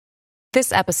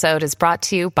This episode is brought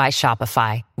to you by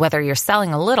Shopify. Whether you're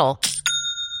selling a little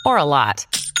or a lot,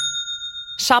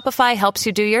 Shopify helps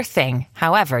you do your thing,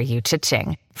 however you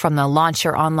cha-ching. From the launch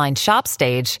your online shop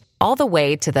stage, all the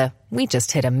way to the we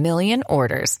just hit 1 million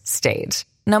orders stage.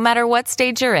 No matter what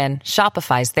stage you're in,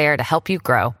 Shopify's there to help you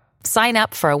grow. Sign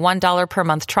up for a $1 per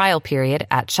month trial period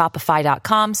at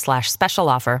shopify.com/special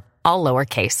offer, all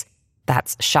lowercase.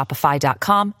 That's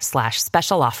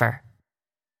shopify.com/special offer.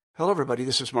 Hello, everybody.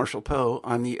 This is Marshall Poe.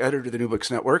 I'm the editor of the New Books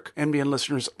Network. NBN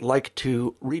listeners like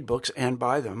to read books and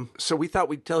buy them. So we thought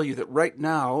we'd tell you that right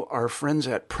now, our friends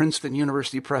at Princeton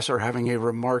University Press are having a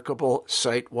remarkable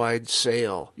site-wide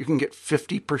sale. You can get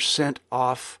 50%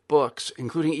 off books,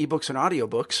 including ebooks and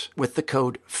audiobooks, with the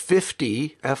code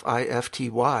 50,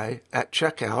 F-I-F-T-Y, at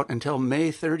checkout until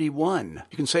May 31.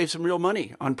 You can save some real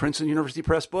money on Princeton University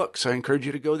Press books. I encourage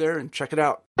you to go there and check it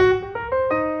out.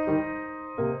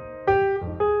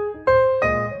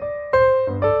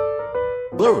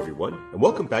 Hello, everyone, and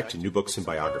welcome back to New Books in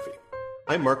Biography.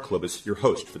 I'm Mark Klobus, your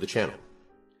host for the channel.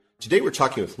 Today we're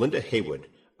talking with Linda Heywood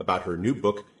about her new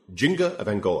book, Jinga of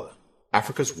Angola,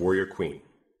 Africa's Warrior Queen.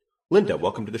 Linda,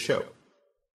 welcome to the show.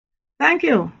 Thank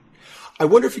you. I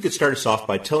wonder if you could start us off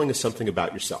by telling us something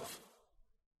about yourself.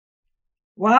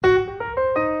 Well,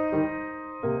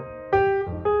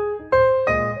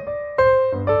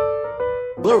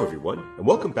 Hello, everyone, and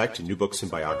welcome back to New Books in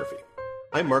Biography.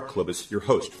 I'm Mark Klobus, your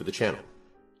host for the channel.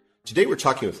 Today we're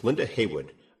talking with Linda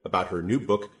Heywood about her new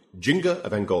book, Jinga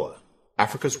of Angola,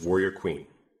 Africa's Warrior Queen.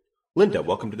 Linda,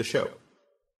 welcome to the show.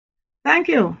 Thank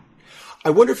you.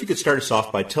 I wonder if you could start us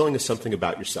off by telling us something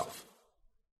about yourself.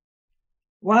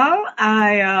 Well,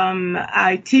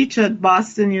 I teach at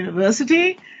Boston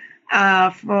University.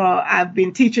 I've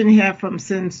been teaching here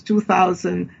since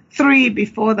 2003.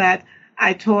 Before that,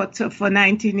 I taught for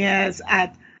 19 years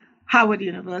at Howard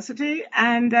University,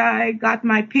 and I got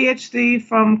my PhD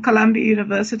from Columbia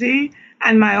University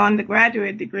and my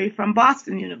undergraduate degree from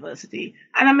Boston University.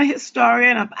 And I'm a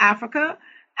historian of Africa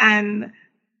and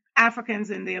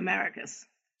Africans in the Americas.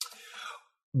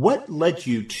 What led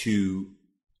you to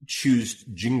choose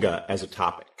Jinga as a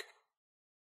topic?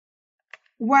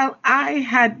 Well, I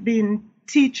had been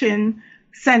teaching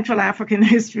Central African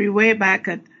history way back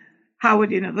at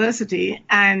Howard University,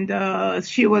 and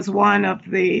she was one of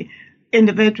the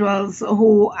individuals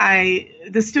who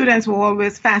the students were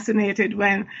always fascinated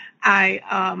when I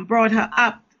brought her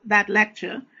up that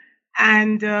lecture.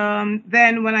 And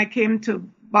then when I came to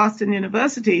Boston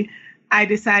University, I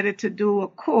decided to do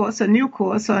a new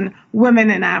course on women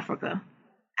in Africa.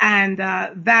 And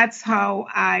that's how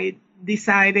I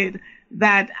decided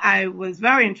that I was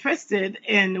very interested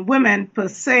in women per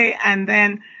se. And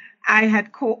then I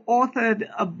had co-authored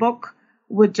a book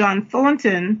with John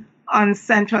Thornton on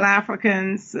Central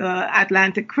Africans,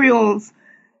 Atlantic Creoles,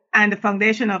 and the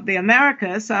foundation of the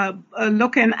Americas,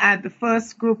 looking at the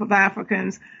first group of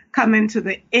Africans coming to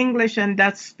the English and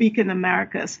Dutch-speaking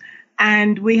Americas.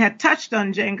 And we had touched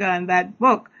on Jinga in that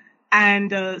book.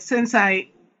 And since I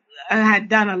had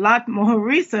done a lot more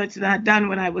research than I had done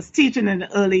when I was teaching in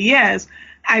the early years,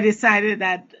 I decided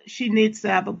that she needs to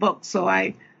have a book. So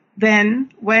I then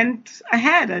went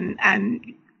ahead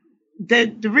and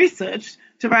did the research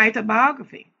to write a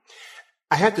biography.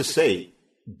 I have to say,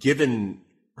 given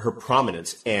her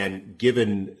prominence and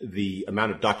given the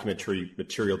amount of documentary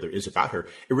material there is about her,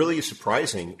 it really is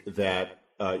surprising that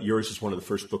yours is one of the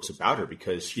first books about her,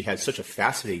 because she had such a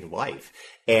fascinating life,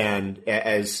 and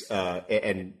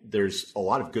and there's a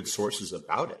lot of good sources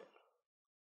about it.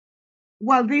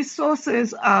 Well, these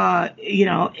sources are,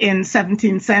 in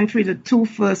 17th century, the two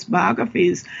first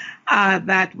biographies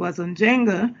that was on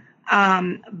Jinga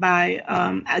by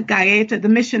Gaeta, the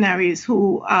missionaries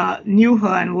who knew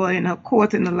her and were in her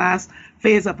court in the last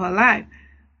phase of her life.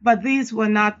 But these were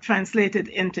not translated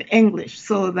into English,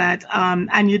 so that,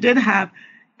 and you did have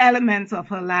elements of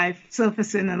her life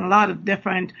surfacing in a lot of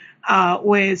different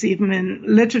ways, even in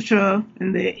literature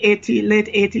in the late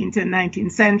 18th and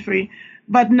 19th century.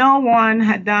 But no one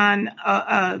had done,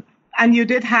 and you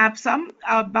did have some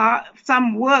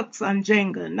works on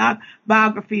Jinga, not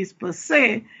biographies per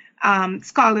se,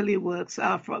 scholarly works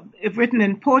written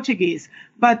in Portuguese,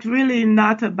 but really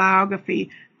not a biography.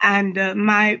 And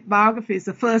my biography is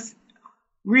the first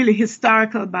really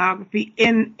historical biography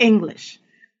in English.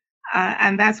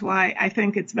 And that's why I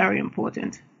think it's very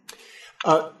important.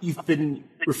 You've been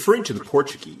referring to the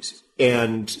Portuguese,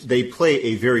 and they play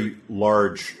a very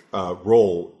large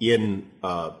role in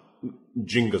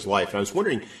Jinga's life. And I was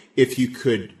wondering if you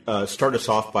could start us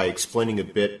off by explaining a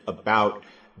bit about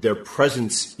their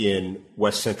presence in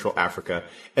West Central Africa,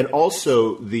 and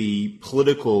also the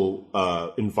political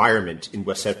environment in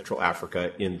West Central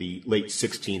Africa in the late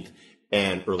 16th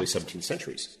and early 17th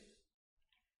centuries?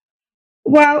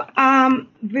 Well,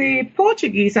 the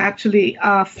Portuguese actually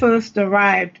first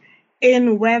arrived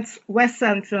in West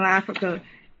Central Africa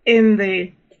in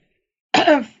the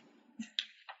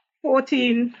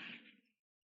 1480s.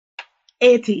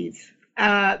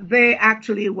 They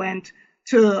actually went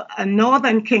to a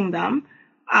northern kingdom,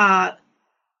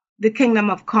 the Kingdom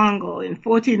of Congo. In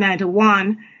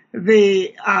 1491,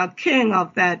 the king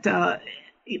of that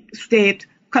state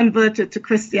converted to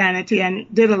Christianity and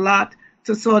did a lot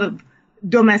to sort of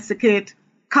domesticate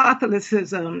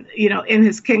Catholicism, in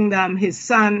his kingdom. His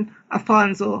son,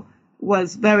 Afonso,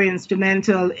 was very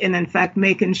instrumental in fact,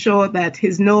 making sure that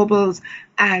his nobles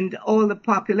and all the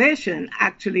population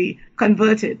actually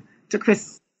converted to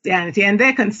Christianity. And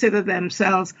they considered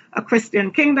themselves a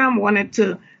Christian kingdom, wanted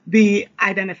to be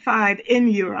identified in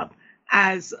Europe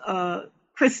as a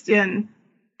Christian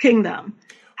kingdom.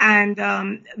 And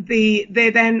they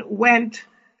then went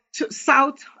to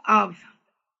south of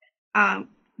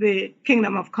the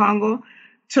Kingdom of Congo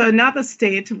to another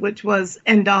state, which was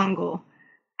Ndongo.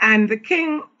 And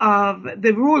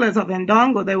the rulers of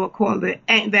Ndongo,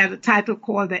 they had a title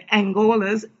called the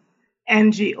Angolas,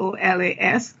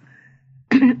 Ngolas,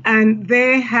 and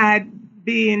they had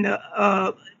been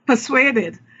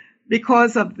persuaded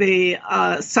because of the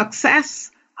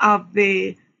success of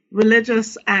the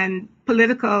religious and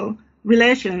political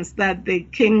relations that the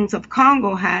kings of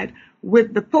Congo had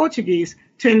with the Portuguese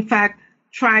to, in fact,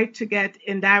 try to get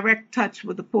in direct touch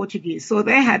with the Portuguese. So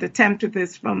they had attempted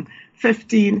this from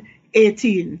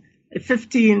 1518.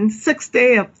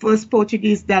 1560, a first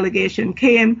Portuguese delegation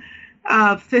came.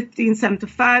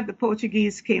 1575, the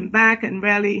Portuguese came back and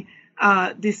really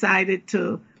decided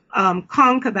to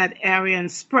conquer that area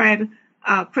and spread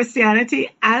Christianity,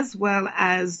 as well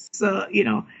as,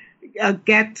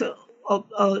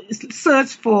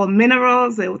 search for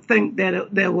minerals. They would think that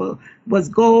there was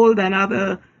gold and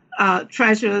other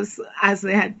treasures, as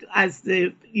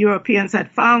the Europeans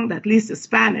had found, at least the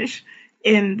Spanish,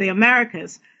 in the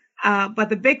Americas. But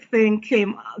the big thing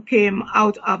came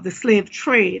out of the slave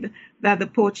trade that the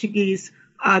Portuguese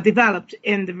developed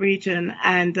in the region,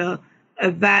 and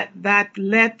that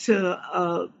led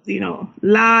to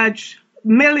large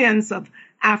millions of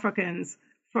Africans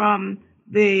from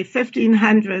the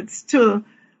 1500s to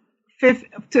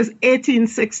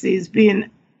 1860s being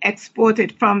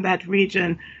exported from that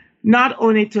region, not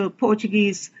only to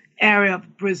Portuguese area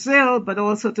of Brazil, but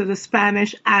also to the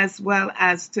Spanish, as well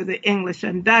as to the English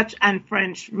and Dutch and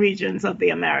French regions of the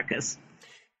Americas.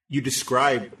 You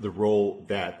describe the role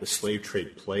that the slave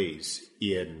trade plays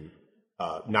in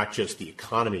not just the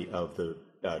economy of the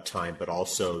time, but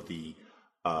also the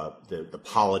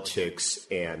politics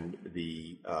and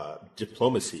the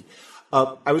diplomacy.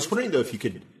 I was wondering, though, if you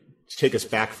could take us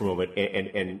back for a moment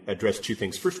and address two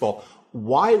things. First of all,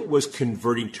 why was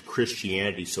converting to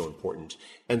Christianity so important?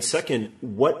 And second,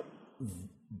 what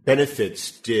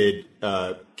benefits did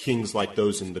kings like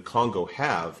those in the Congo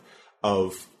have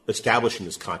of establishing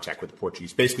this contact with the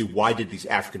Portuguese? Basically, why did these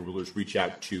African rulers reach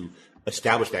out to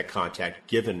establish that contact,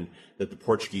 given that the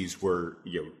Portuguese were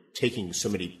taking so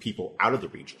many people out of the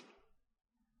region?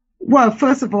 Well,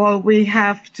 first of all, we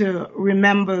have to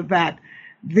remember that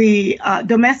the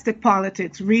domestic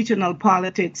politics, regional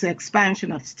politics,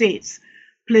 expansion of states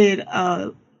played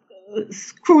a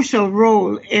crucial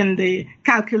role in the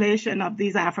calculation of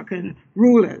these African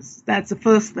rulers. That's the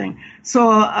first thing.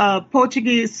 So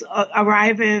Portuguese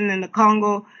arriving in the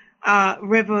Congo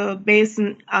River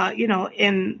Basin,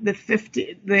 in the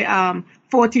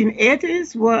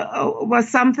 1480s was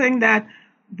something that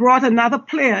brought another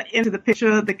player into the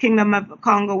picture. The Kingdom of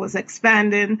Congo was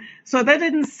expanding. So they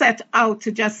didn't set out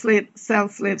to just sell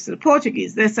slaves to the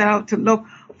Portuguese. They set out to look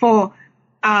for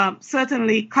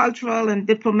certainly cultural and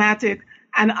diplomatic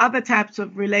and other types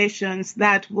of relations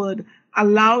that would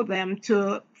allow them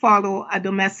to follow a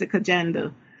domestic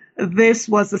agenda. This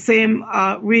was the same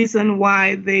reason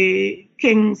why the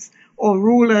kings or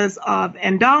rulers of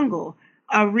Ndongo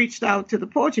reached out to the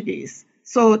Portuguese.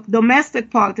 So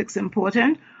domestic politics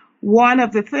important. One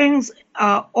of the things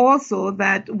also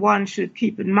that one should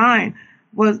keep in mind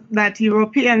was that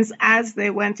Europeans, as they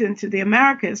went into the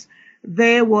Americas,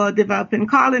 they were developing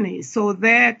colonies. So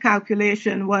their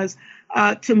calculation was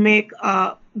to make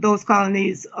those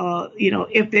colonies,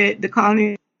 if the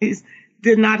colonies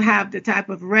did not have the type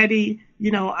of ready,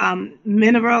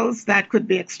 minerals that could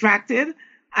be extracted,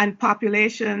 and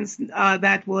populations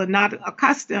that were not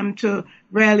accustomed to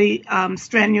really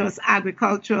strenuous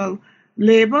agricultural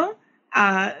labor.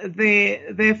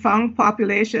 They found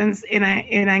populations in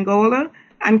Angola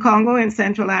and Congo in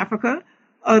Central Africa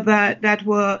that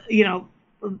were,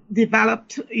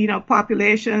 developed,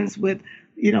 populations with,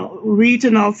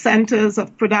 regional centers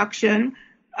of production,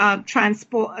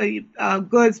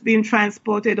 goods being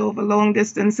transported over long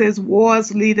distances,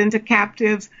 wars leading to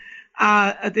captives.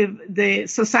 The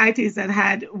societies that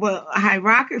were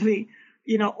hierarchically,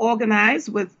 organized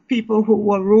with people who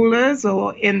were rulers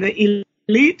or in the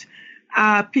elite,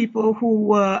 people who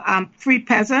were free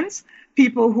peasants,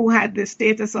 people who had the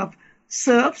status of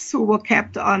serfs who were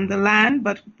kept on the land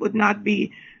but would not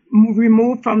be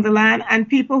removed from the land, and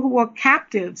people who were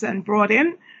captives and brought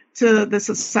in to the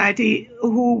society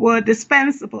who were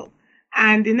dispensable.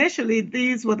 And initially,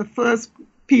 these were the first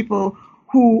people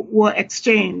who were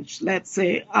exchanged, let's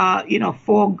say,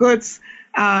 for goods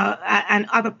and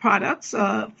other products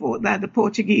that the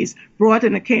Portuguese brought.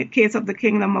 In the case of the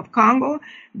Kingdom of Congo,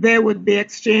 they would be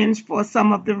exchanged for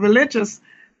some of the religious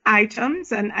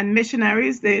items and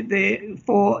missionaries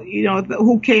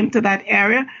who came to that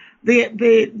area.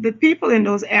 The people in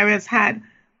those areas had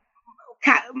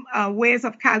ways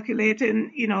of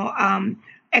calculating,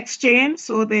 exchange.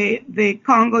 So the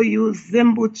Congo used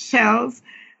Zimbu shells.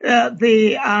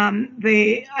 The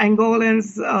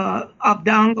Angolans of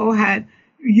Dongo had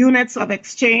units of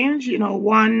exchange.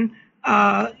 One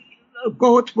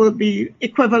goat will be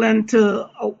equivalent to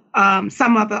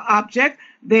some other object.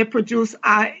 They produce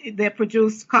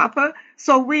copper.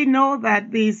 So we know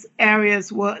that these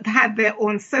areas had their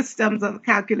own systems of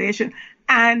calculation,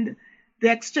 and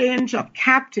the exchange of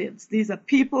captives. These are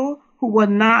people who were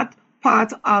not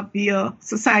part of your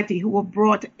society, who were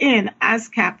brought in as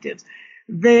captives.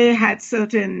 They had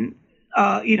certain,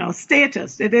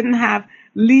 status. They didn't have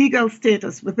legal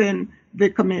status within the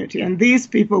community, and these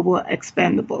people were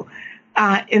expendable.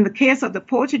 In the case of the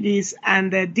Portuguese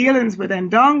and their dealings with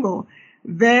Ndongo,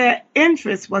 their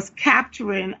interest was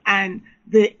capturing and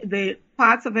the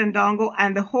parts of Ndongo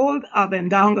and the whole of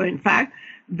Ndongo, in fact,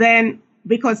 then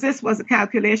because this was a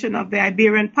calculation of the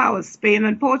Iberian powers, Spain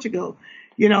and Portugal,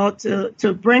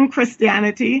 to bring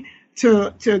Christianity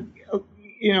to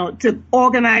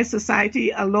organize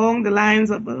society along the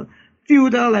lines of a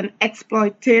feudal and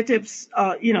exploitative,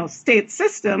 state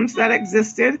systems that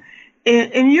existed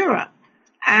in Europe.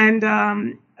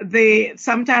 And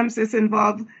sometimes this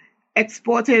involved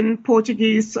exporting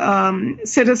Portuguese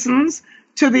citizens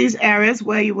to these areas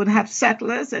where you would have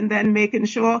settlers, and then making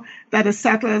sure that the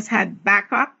settlers had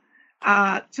backup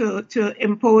to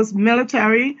impose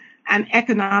military and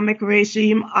economic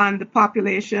regime on the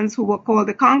populations who were called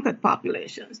the conquered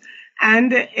populations.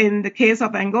 And in the case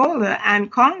of Angola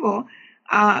and Congo,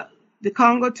 the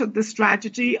Congo took the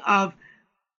strategy of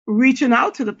reaching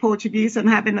out to the Portuguese and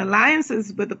having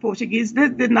alliances with the Portuguese.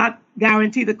 This did not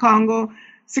guarantee the Congo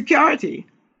security.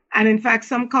 And in fact,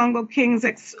 some Congo kings,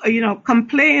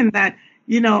 complained that,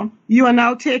 you are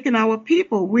now taking our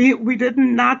people. We did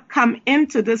not come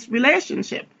into this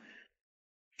relationship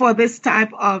for this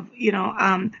type of,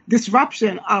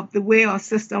 disruption of the way our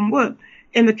system worked.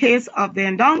 In the case of the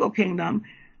Ndongo Kingdom,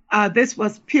 this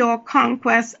was pure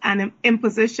conquest and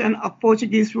imposition of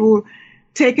Portuguese rule,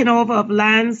 taking over of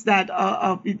lands that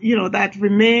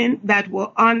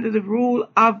were under the rule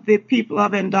of the people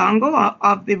of Ndongo,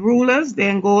 of the rulers, the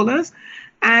Angolas,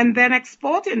 and then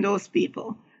exporting those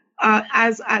people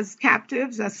as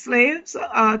captives, as slaves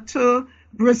to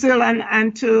Brazil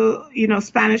and to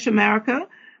Spanish America.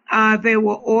 Some of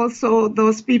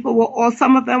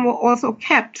them were also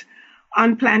kept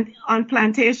on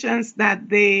plantations that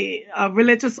the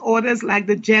religious orders like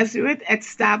the Jesuit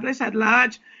established at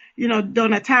large,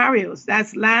 donatarios.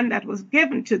 That's land that was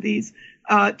given to these,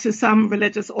 to some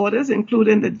religious orders,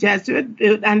 including the Jesuit.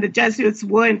 And the Jesuits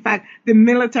were, in fact, the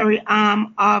military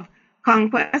arm of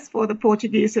conquest for the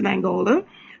Portuguese in Angola,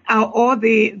 or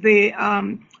the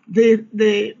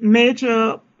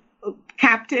major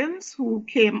captains who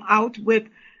came out with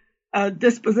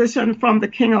disposition from the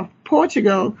King of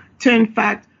Portugal to, in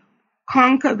fact,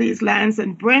 conquer these lands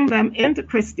and bring them into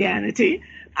Christianity.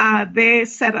 They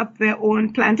set up their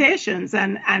own plantations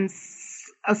and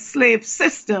slave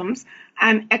systems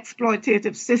and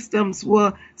exploitative systems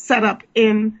were set up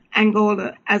in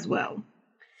Angola as well.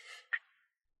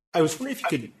 I was wondering if you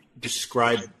could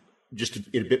describe just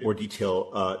in a bit more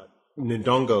detail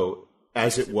Ndongo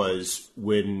as it was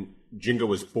when Jinga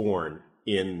was born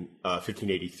in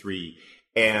 1583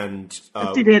 and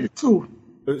 1582.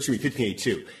 Excuse me,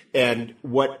 1582, and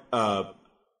what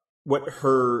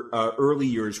her early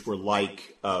years were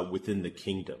like within the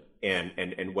kingdom,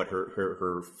 and what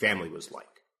her family was like.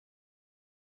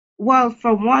 Well,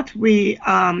 from what we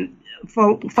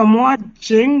from what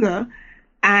Jenga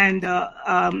and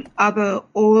other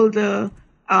older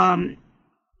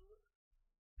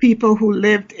people who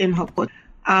lived in her court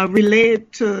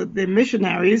relate to the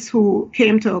missionaries who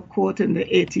came to her court in the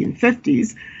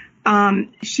 1850s.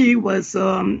 She was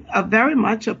very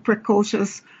much a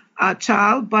precocious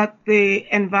child, but the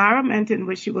environment in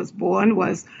which she was born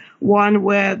was one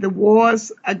where the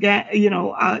wars again,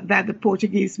 that the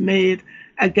Portuguese made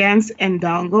against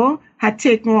Ndongo had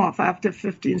taken off after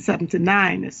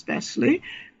 1579, especially,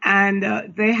 and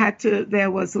there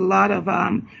was a lot of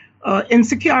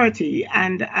insecurity,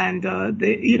 and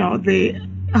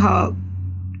her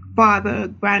father,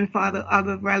 grandfather,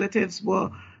 other relatives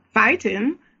were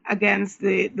fighting against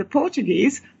the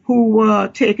Portuguese, who were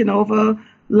taking over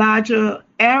larger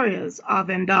areas of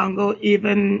Ndongo,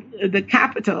 even the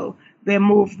capital. They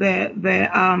moved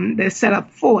they set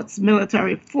up forts,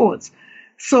 military forts,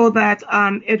 so that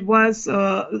it was.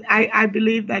 I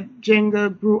believe that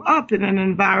Jenga grew up in an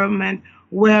environment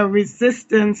where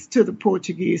resistance to the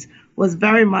Portuguese was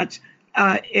very much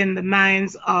in the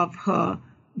minds of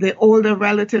the older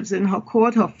relatives in her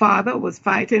court. Her father was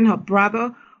fighting. Her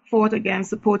brother fought against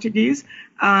the Portuguese.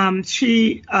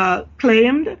 She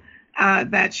claimed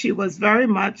that she was very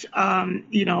much,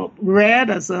 reared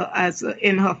as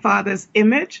in her father's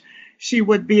image. She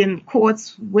would be in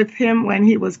courts with him when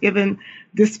he was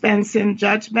dispensing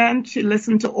judgment. She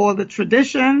listened to all the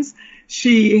traditions.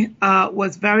 She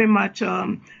was very much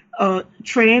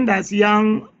trained as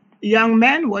young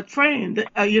men were trained,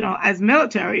 as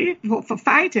military for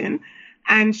fighting.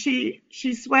 And she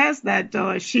swears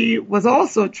that she was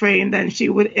also trained, and she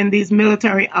would in these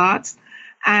military arts,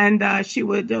 and she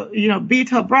would beat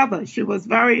her brother.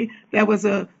 There was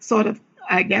a sort of,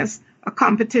 I guess, a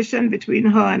competition between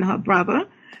her and her brother,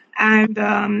 and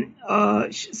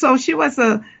so she was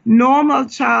a normal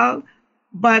child,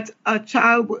 but a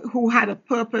child who had a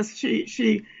purpose.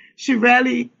 She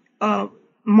really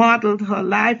modeled her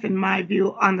life, in my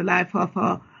view, on the life of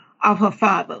her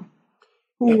father,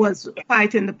 who was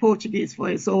fighting the Portuguese for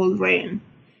his whole reign.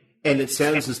 And it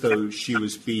sounds as though she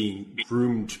was being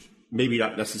groomed, maybe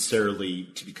not necessarily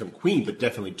to become queen, but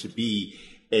definitely to be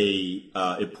a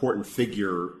important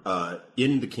figure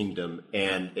in the kingdom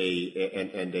and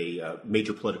a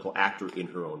major political actor in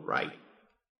her own right.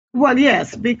 Well,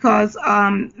 yes, because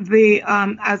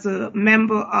as a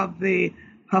member of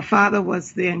her father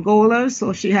was the Angola,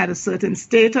 so she had a certain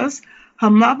status. Her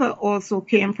mother also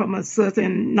came from a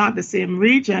certain, not the same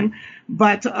region,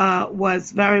 but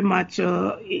was very much,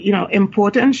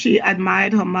 important. She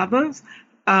admired her mother's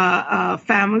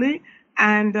family,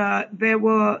 and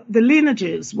the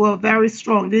lineages were very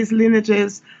strong. These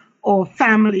lineages or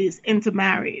families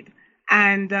intermarried,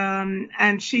 and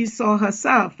she saw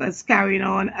herself as carrying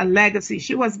on a legacy.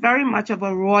 She was very much of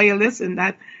a royalist in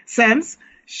that sense.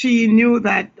 She knew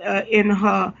that in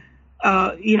her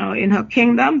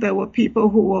kingdom, there were people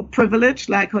who were privileged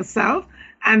like herself,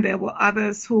 and there were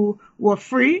others who were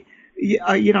free,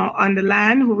 on the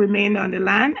land, who remained on the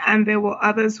land, and there were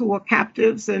others who were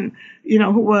captives and,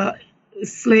 who were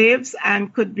slaves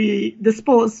and could be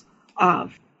disposed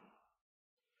of.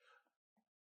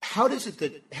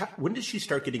 When did she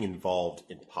start getting involved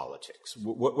in politics?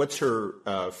 What's her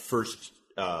first,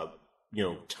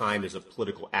 time as a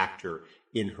political actor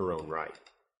in her own right?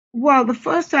 Well, the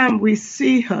first time we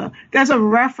see her, there's a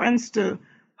reference to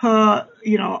her,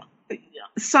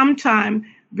 sometime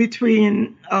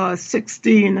between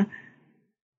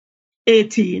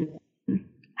 1618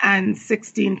 and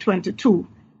 1622.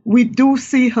 We do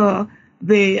see her,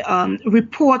 the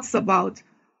reports about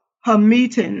her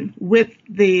meeting with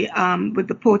the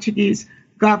Portuguese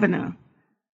governor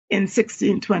in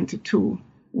 1622,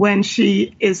 when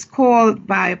she is called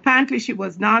by, apparently she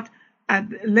was not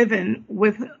living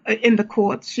in the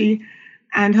court. She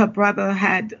and her brother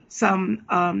had some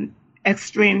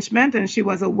estrangement, and she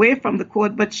was away from the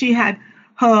court, but she had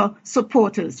her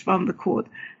supporters from the court.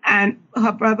 And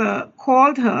her brother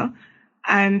called her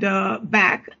and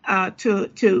back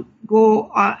to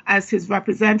go as his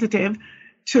representative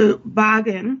to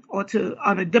bargain or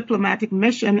on a diplomatic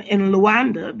mission in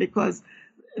Luanda, because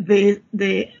the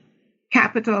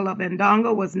capital of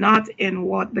Ndongo was not in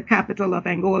what the capital of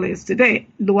Angola is today,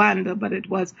 Luanda, but it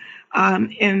was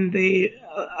in the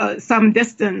some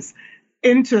distance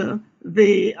into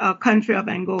the country of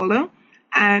Angola,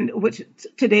 and which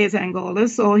today is Angola.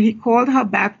 So he called her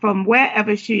back from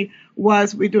wherever she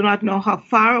was. We do not know how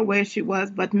far away she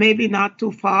was, but maybe not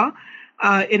too far,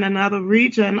 in another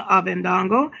region of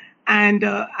Ndongo, and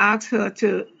asked her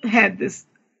to head this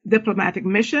diplomatic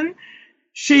mission.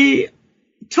 She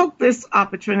took this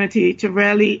opportunity to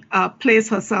really place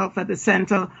herself at the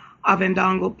center of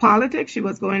Ndongo politics. She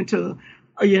was going to,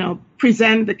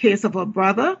 present the case of her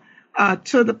brother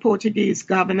to the Portuguese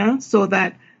governor so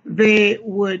that they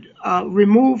would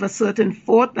remove a certain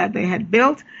fort that they had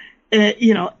built, in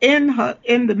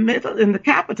the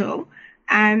capital,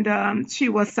 and she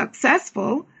was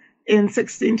successful in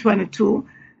 1622.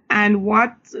 And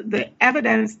what the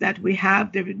evidence that we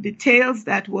have, the details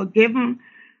that were given,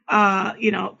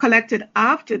 collected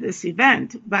after this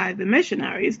event by the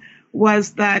missionaries,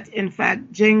 was that in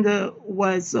fact Jenga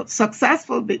was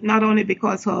successful, but not only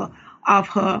because of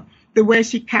the way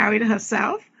she carried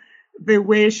herself, the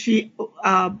way she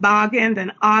bargained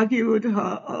and argued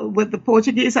with the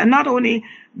Portuguese, and not only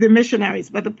the missionaries,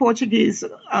 but the Portuguese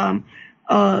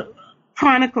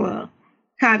chronicler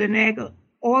Cardenegger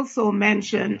also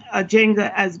mentioned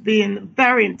Jenga as being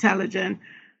very intelligent,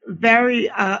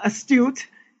 very astute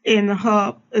in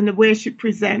the way she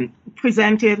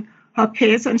presented her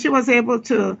case, and she was able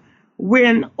to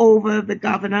win over the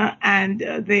governor, and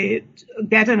they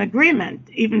get an agreement,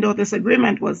 even though this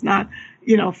agreement was not,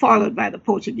 followed by the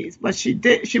Portuguese. But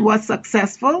she was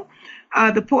successful.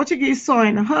 The Portuguese saw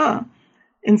in her,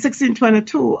 in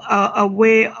 1622, a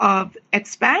way of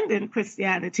expanding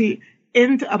Christianity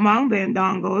among the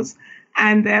Ndongos,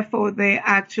 and therefore they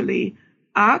actually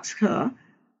asked her,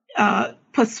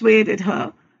 persuaded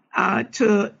her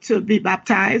to be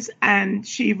baptized, and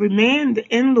she remained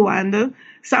in Luanda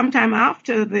sometime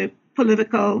after the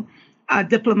political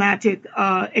diplomatic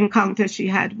encounter she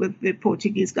had with the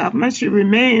Portuguese government. She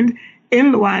remained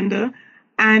in Luanda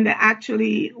and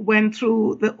actually went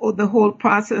through the whole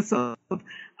process of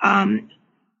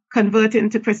converting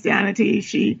to Christianity.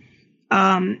 She,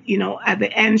 at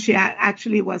the end, she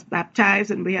actually was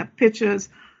baptized, and we have pictures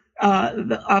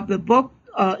of the book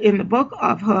in the book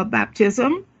of her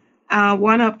baptism.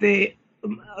 One of the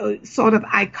sort of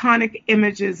iconic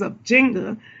images of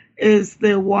Jenga is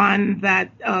the one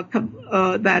that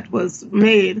was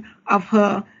made of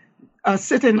her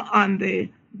sitting on the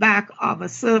back of a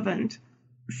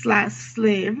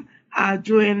servant/slave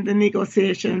during the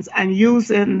negotiations and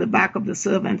using the back of the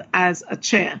servant as a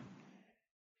chair.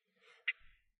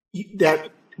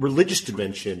 That religious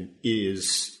dimension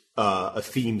is a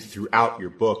theme throughout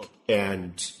your book,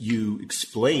 and you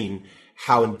explain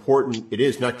how important it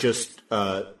is, not just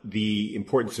the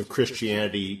importance of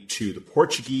Christianity to the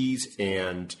Portuguese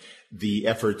and the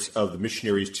efforts of the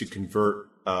missionaries to convert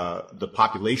the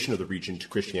population of the region to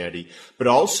Christianity, but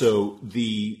also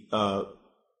the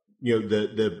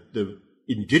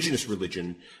indigenous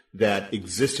religion that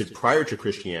existed prior to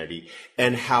Christianity,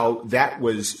 and how that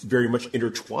was very much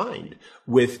intertwined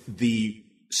with the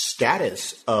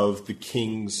status of the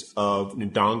kings of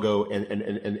Ndongo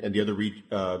and the other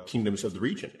kingdoms of the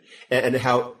region, and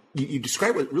how you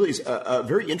describe what really is a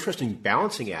very interesting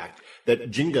balancing act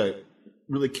that Jenga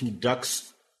really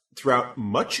conducts throughout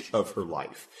much of her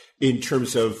life in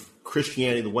terms of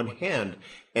Christianity on the one hand,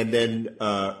 and then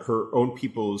her own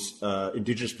people's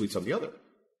indigenous beliefs on the other.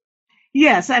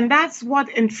 Yes, and that's what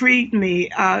intrigued me,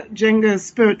 Jenga's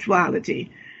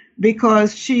spirituality,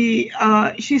 because she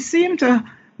seemed to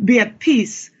be at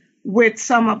peace with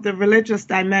some of the religious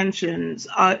dimensions.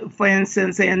 For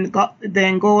instance, the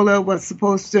Angola was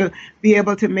supposed to be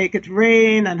able to make it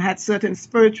rain and had certain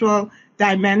spiritual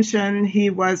dimension. He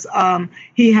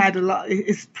had a lot.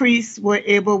 His priests were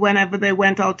able, whenever they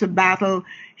went out to battle,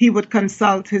 he would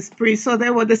consult his priests. So by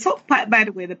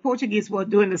the way, the Portuguese were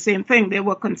doing the same thing. They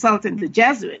were consulting the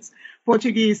Jesuits.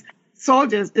 Portuguese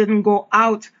soldiers didn't go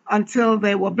out until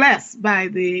they were blessed by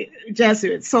the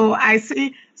Jesuits. So I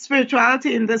see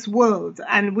spirituality in this world,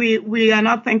 and we are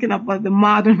not thinking about the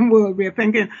modern world. We are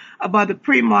thinking about the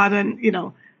pre-modern,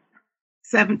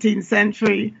 17th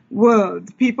century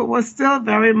world. People were still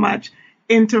very much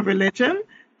into religion,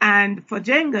 and for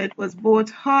Jenga, it was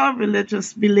both her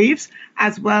religious beliefs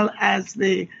as well as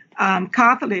the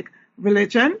Catholic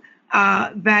religion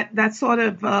that sort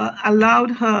of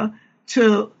allowed her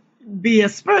to be a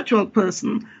spiritual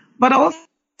person, but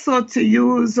also to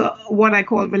use what I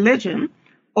call religion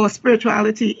or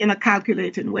spirituality in a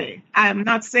calculating way. I am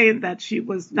not saying that she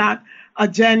was not a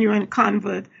genuine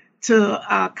convert to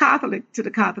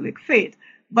the Catholic faith,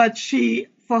 but she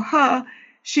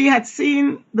had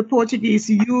seen the Portuguese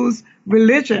use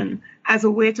religion as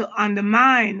a way to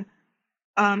undermine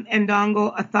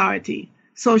Ndongo authority.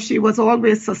 So she was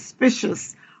always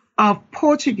suspicious of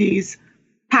Portuguese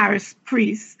parish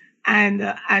priests and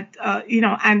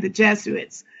the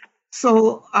Jesuits.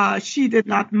 So she did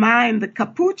not mind the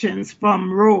Capuchins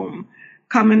from Rome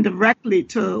coming directly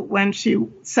to, when she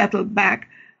settled back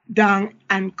down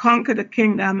and conquered the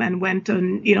kingdom and went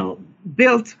and,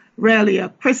 built really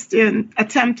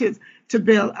attempted to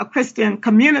build a Christian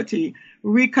community,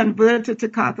 reconverted to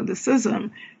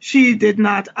Catholicism. She did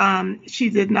not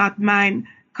mind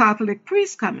Catholic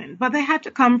priests coming, but they had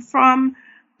to come from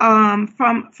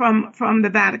the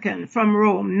Vatican, from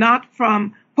Rome, not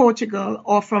from Portugal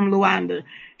or from Luanda.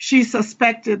 She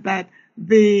suspected that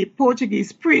the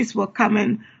Portuguese priests were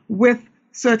coming with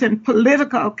certain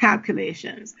political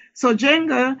calculations. So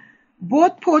Jenga,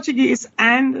 both Portuguese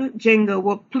and Jenga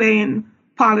were playing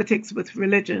politics with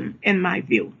religion, in my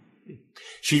view.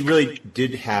 She really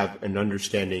did have an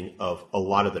understanding of a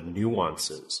lot of the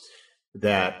nuances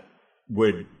that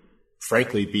would,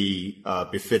 frankly, be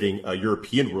befitting a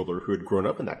European ruler who had grown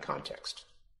up in that context.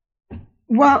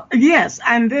 Well, yes,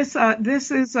 and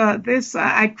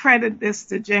I credit this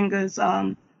to Jenga's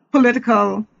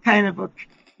political kind of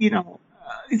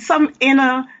some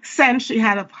inner sense she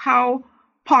had of how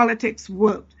politics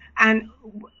worked. And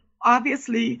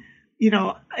obviously,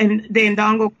 in the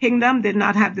Ndongo kingdom did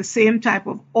not have the same type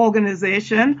of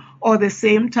organization or the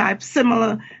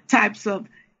similar types of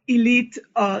elite,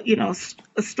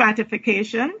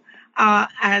 stratification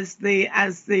as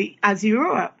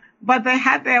Europe. But they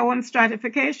had their own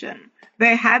stratification.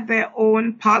 They had their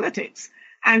own politics.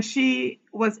 And she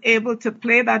was able to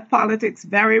play that politics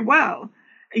very well.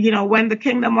 When the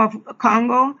Kingdom of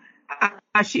Congo,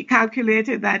 she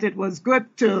calculated that it was good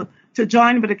to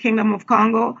join with the Kingdom of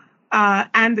Congo,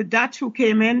 and the Dutch who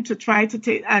came in to try to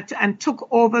take and took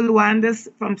over Luanda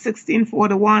from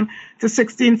 1641 to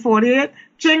 1648,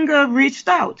 Jenga reached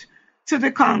out to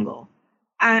the Congo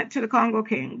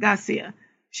King, Garcia.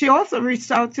 She also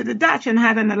reached out to the Dutch and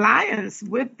had an alliance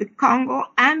with the Congo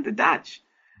and the Dutch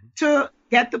to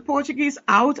get the Portuguese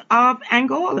out of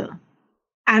Angola.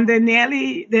 And they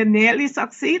nearly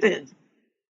succeeded.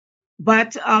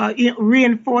 But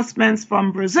reinforcements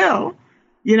from Brazil,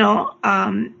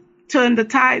 turned the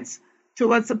tides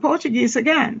towards the Portuguese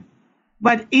again.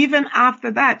 But even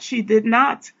after that, she did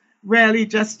not really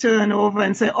just turn over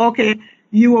and say, okay,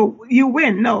 you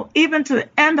win. No, even to the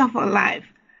end of her life,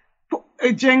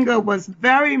 Jenga was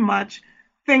very much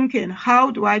thinking,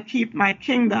 how do I keep my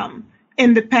kingdom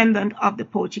independent of the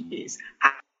Portuguese?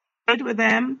 I stayed with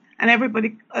them, and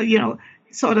everybody,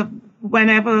 sort of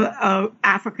whenever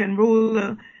African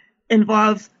ruler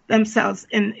involves themselves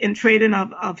in trading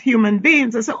of human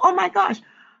beings, they say, oh my gosh,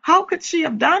 how could she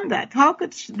have done that? How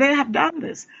could they have done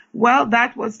this? Well,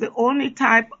 that was the only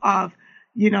type of,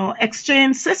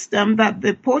 exchange system that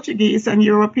the Portuguese and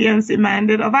Europeans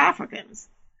demanded of Africans.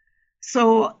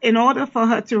 So in order for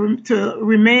her to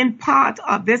remain part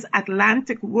of this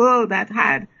Atlantic world that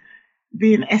had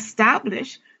been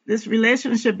established, this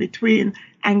relationship between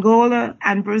Angola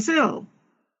and Brazil,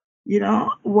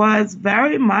 was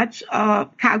very much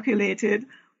calculated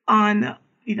on,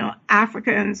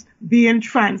 Africans being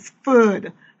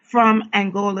transferred from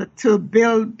Angola to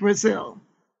build Brazil.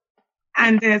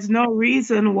 And there's no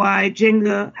reason why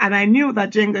Jenga, and I knew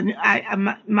that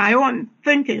Jenga, my own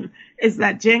thinking is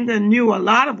that Jenga knew a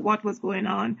lot of what was going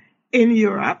on in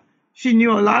Europe. She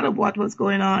knew a lot of what was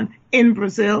going on in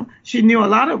Brazil. She knew a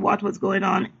lot of what was going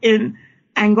on in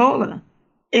Angola,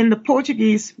 in the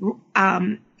Portuguese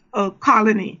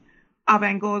colony of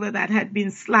Angola that had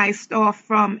been sliced off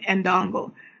from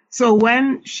Ndongo. So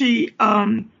when she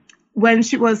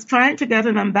was trying to get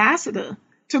an ambassador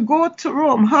to go to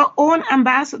Rome, her own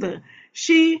ambassador,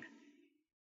 she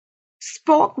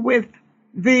spoke with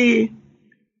the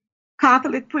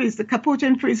Catholic priests, the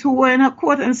Capuchin priests who were in her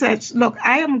court and said, look,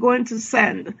 I am going to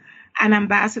send an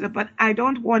ambassador, but I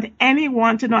don't want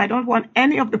anyone to know. I don't want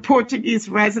any of the Portuguese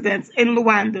residents in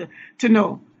Luanda to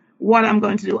know what I'm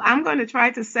going to do. I'm going to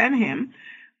try to send him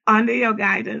under your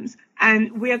guidance,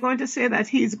 and we are going to say that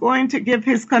he's going to give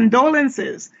his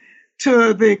condolences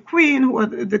to the queen,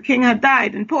 the king had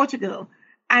died in Portugal.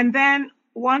 And then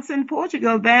once in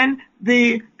Portugal, then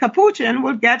the Capuchin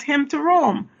will get him to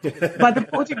Rome. But the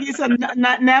Portuguese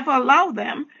never allow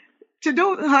them to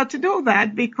do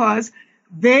that, because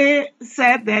they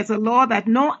said there's a law that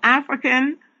no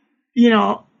African,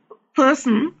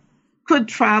 person could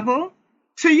travel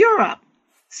to Europe.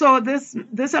 So this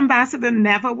ambassador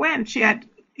never went. She had,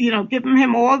 given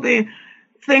him all the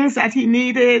things that he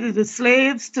needed, the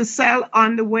slaves to sell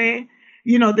on the way,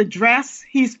 the dress.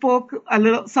 He spoke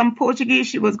some Portuguese.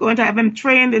 She was going to have him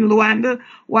trained in Luanda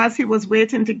whilst he was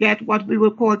waiting to get what we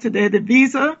would call today the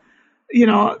visa,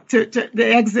 to the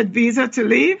exit visa to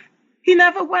leave. He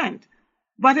never went.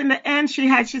 But in the end, she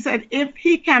said, if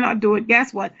he cannot do it,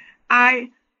 guess what? I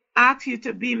ask you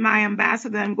to be my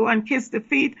ambassador and go and kiss the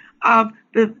feet of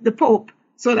the Pope,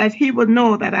 so that he would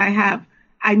know that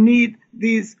I need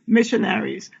these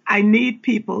missionaries. I need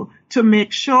people to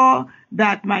make sure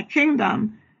that my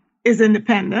kingdom is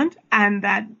independent and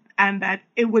that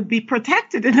it would be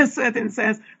protected in a certain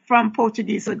sense from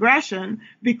Portuguese aggression,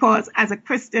 because as a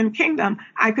Christian kingdom,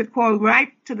 I could call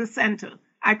right to the center.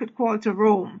 I could call to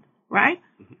Rome, right?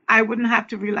 I wouldn't have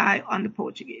to rely on the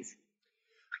Portuguese.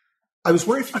 I was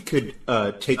wondering if you could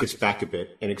take us back a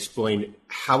bit and explain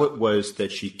how it was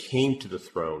that she came to the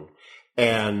throne.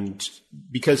 And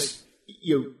because,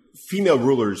 female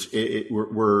rulers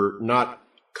were not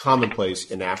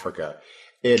commonplace in Africa.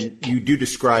 And you do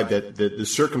describe that the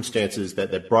circumstances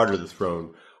that brought her to the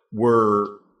throne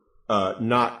were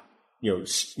not,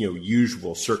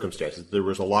 usual circumstances. There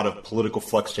was a lot of political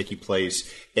flux taking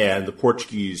place, and the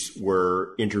Portuguese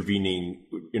were intervening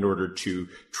in order to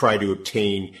try to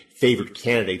obtain favored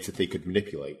candidates that they could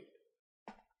manipulate.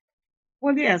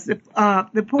 Well, yes,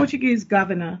 the Portuguese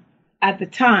governor at the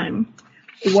time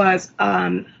was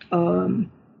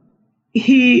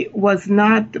he was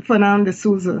not Fernando de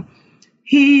Souza.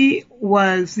 He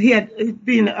had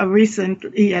been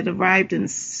he had arrived in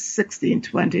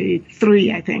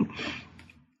 1623, I think,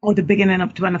 or the beginning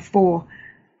of 24.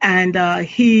 And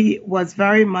he was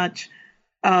very much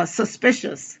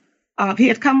suspicious. He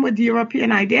had come with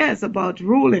European ideas about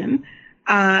ruling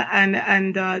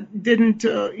and didn't,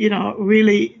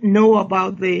 really know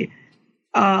about the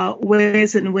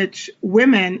ways in which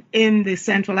women in the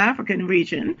Central African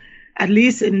region, at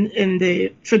least in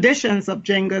the traditions of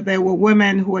Jenga, there were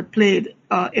women who had played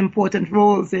important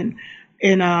roles in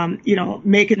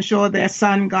making sure their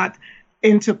son got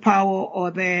into power,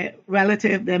 or their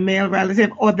male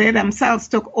relative, or they themselves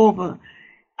took over.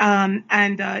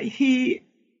 And he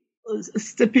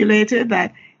stipulated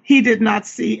that he did not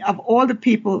see, of all the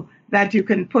people that you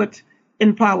can put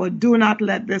in power, do not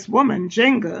let this woman,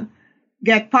 Jenga,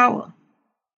 get power,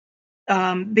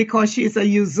 because she's a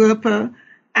usurper.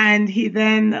 And he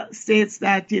then states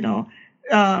that,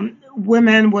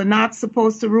 women were not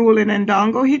supposed to rule in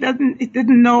Ndongo. He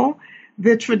didn't know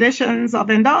the traditions of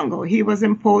Ndongo. He was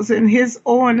imposing his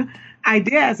own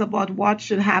ideas about what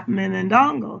should happen in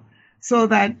Ndongo. So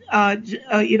that,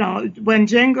 when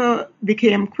Jenga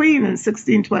became queen in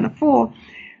 1624,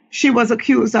 she was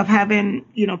accused of having,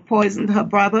 poisoned her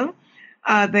brother.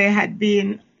 There had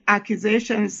been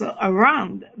accusations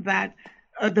around that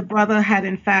the brother had,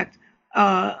 in fact,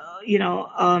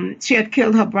 she had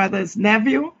killed her brother's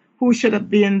nephew, who should have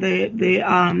been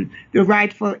the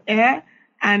rightful heir.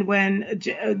 And when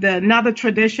another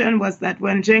tradition was that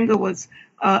when Jenga was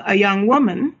a young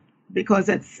woman,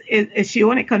 because she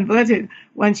only converted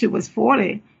when she was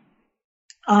 40,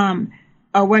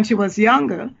 when she was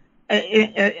younger,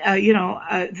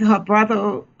 her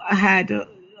brother had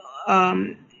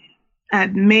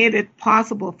made it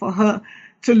possible for her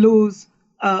to lose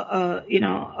a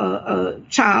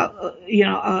child,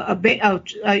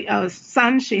 a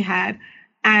son she had,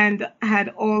 and had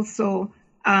also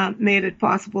made it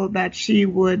possible that she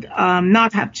would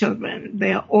not have children.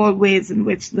 There are all ways in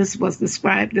which this was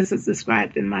described. This is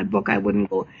described in my book. I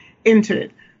wouldn't go into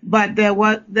it, but there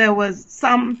was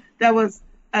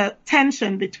a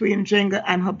tension between Jenga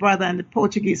and her brother, and the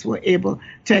Portuguese were able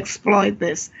to exploit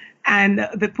this. And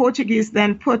the Portuguese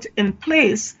then put in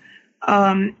place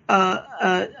a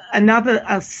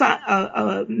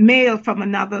male from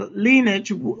another lineage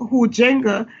who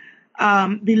Jenga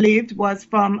believed was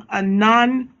from a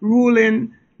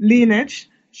non-ruling lineage.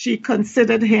 She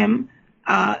considered him,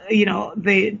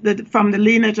 from the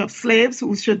lineage of slaves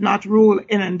who should not rule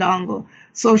in Ndongo.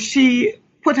 So she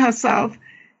put herself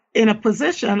in a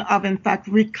position of, in fact,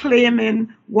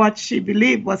 reclaiming what she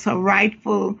believed was her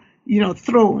rightful,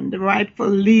 throne, the rightful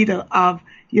leader of,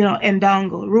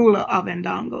 Ndongo, ruler of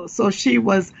Ndongo. So she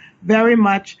was very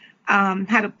much,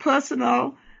 had a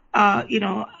personal,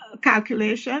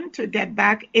 calculation to get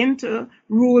back into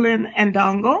ruling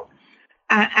Ndongo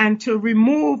and to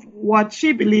remove what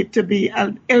she believed to be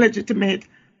an illegitimate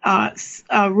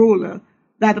ruler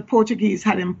that the Portuguese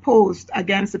had imposed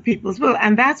against the people's will.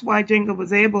 And that's why Jenga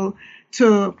was able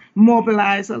to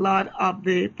mobilize a lot of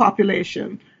the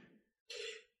population.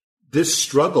 This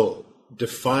struggle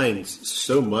defines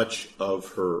so much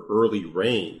of her early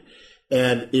reign.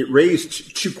 And it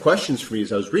raised two questions for me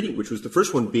as I was reading, which was the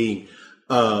first one being,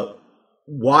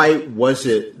 why was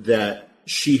it that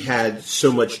she had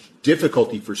so much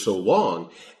difficulty for so long?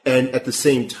 And at the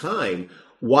same time,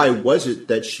 why was it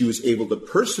that she was able to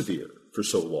persevere for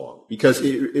so long? Because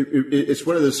it's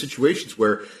one of those situations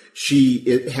where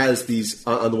it has these,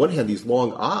 on the one hand, these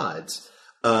long odds,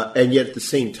 and yet at the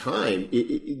same time,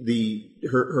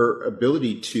 her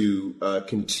ability to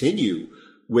continue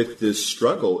with this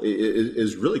struggle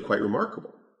is really quite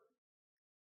remarkable.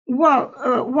 Well,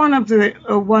 one of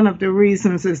the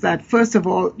reasons is that, first of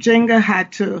all, Jenga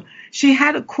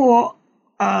had a core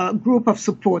group of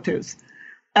supporters,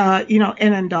 in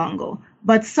Ndongo.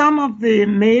 But some of the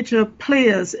major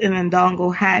players in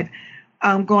Ndongo had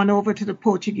gone over to the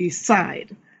Portuguese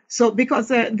side. So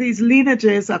because these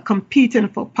lineages are competing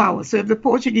for power. So if the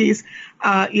Portuguese,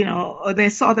 they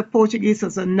saw the Portuguese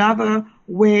as another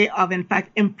way of, in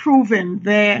fact, improving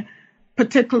their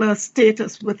particular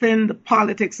status within the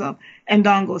politics of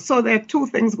Ndongo. So there are two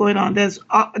things going on. There's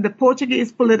the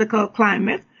Portuguese political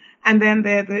climate, and then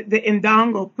there's the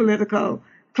Ndongo political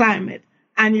climate.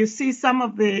 And you see some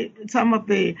of the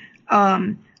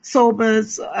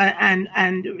Sobers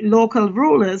and local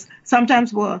rulers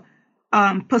sometimes were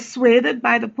persuaded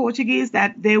by the Portuguese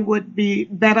that they would be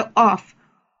better off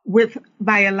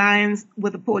by alliance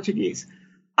with the Portuguese.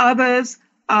 Others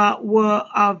were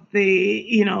of the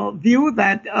view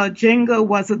that Jenga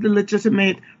was the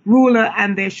legitimate ruler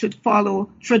and they should follow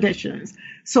traditions.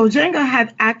 So Jenga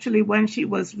had actually, when she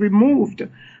was removed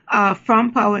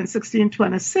from power in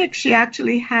 1626, she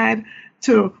actually had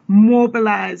to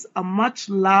mobilize a much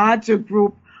larger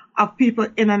group of people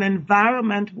in an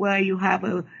environment where you have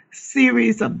a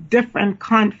series of different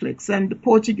conflicts, and the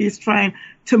Portuguese trying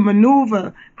to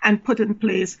maneuver and put in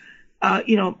place,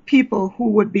 people who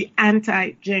would be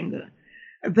anti-Jenga.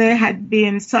 There had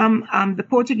been some, the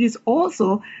Portuguese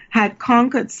also had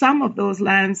conquered some of those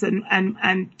lands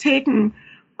and taken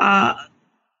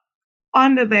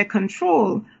under their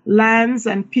control lands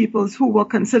and peoples who were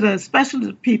considered, especially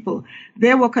the people,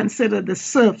 they were considered the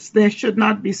serfs. They should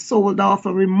not be sold off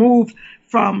or removed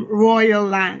from royal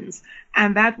lands.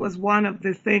 And that was one of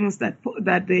the things that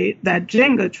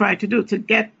Jenga tried to do, to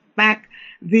get back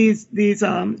these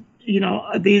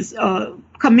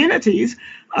communities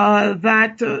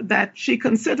that she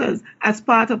considers as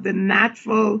part of the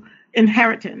natural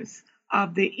inheritance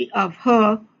of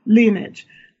her lineage.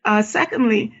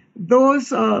 Secondly,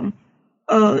 those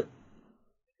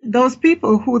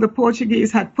people who the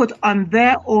Portuguese had put on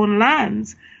their own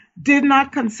lands did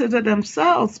not consider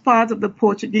themselves part of the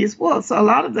Portuguese world. So a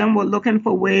lot of them were looking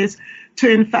for ways to,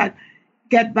 in fact,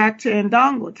 get back to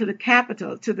Ndongo, to the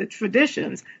capital, to the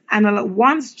traditions. And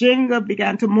once Jenga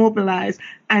began to mobilize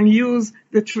and use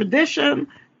the tradition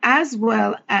as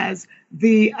well as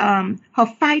her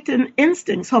fighting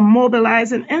instincts, her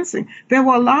mobilizing instinct, there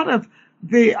were a lot of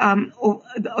the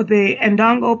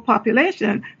Ndongo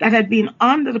population that had been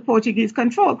under the Portuguese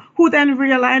control, who then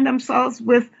realigned themselves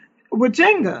with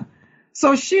Jenga.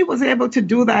 So she was able to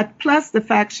do that, plus the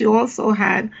fact she also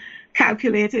had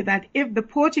calculated that if the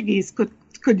Portuguese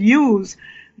could use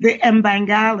the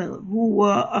Mbangala, who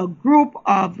were a group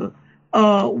of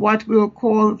what we'll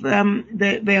call them,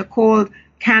 they're called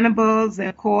cannibals,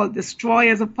 they're called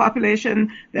destroyers of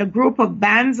population, they're a group of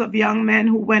bands of young men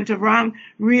who went around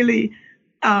really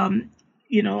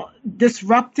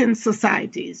disrupting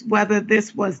societies, whether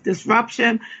this was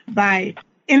disruption by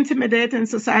intimidating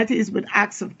societies with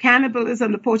acts of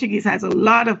cannibalism. The Portuguese has a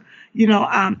lot of,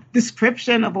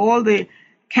 description of all the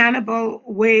cannibal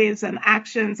ways and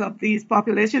actions of these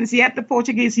populations, yet the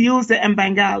Portuguese used the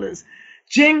Mbangalas.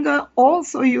 Jenga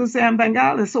also used the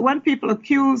Mbangalas. So when people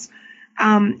accuse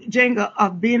Jenga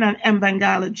of being an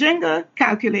Mbangala, Jenga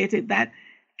calculated that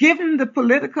given the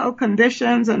political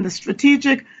conditions and the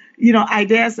strategic,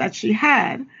 ideas that she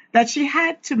had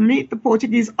to meet the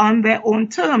Portuguese on their own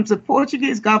terms. The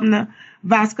Portuguese governor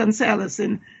Vasconcelos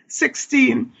in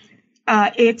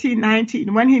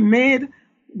 1819, when he made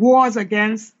wars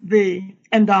against the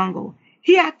Ndongo,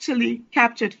 he actually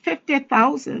captured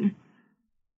 50,000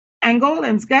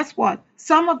 Angolans. Guess what?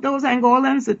 Some of those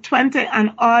Angolans, the 20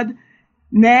 and odd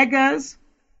Negas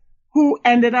who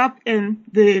ended up in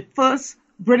the first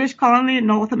British colony in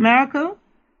North America,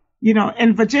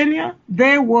 in Virginia,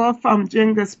 they were from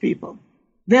Jenga's people.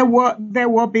 They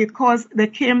were because they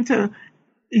came to,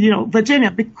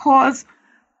 Virginia, because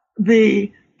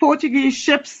the Portuguese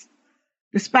ships,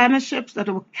 the Spanish ships that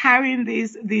were carrying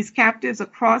these captives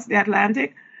across the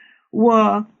Atlantic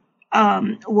were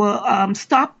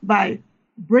stopped by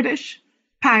British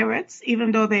pirates.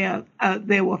 Even though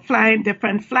they were flying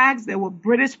different flags, they were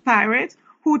British pirates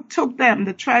who took them,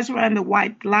 the Treasurer and the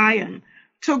White Lion,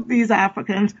 took these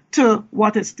Africans to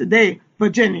what is today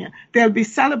Virginia. They'll be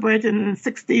celebrating in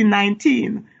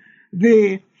 1619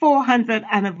 the 400th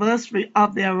anniversary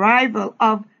of the arrival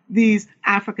of these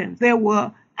Africans. They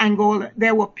were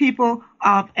people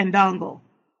of Ndongo.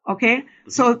 Okay?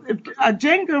 So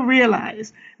Jenga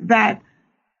realized that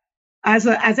as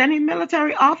any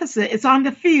military officer, it's on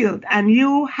the field, and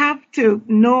you have to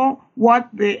know what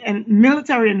the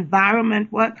military environment,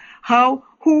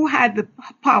 who had the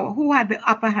power, who had the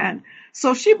upper hand.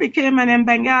 So she became an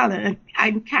Mbangala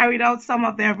and carried out some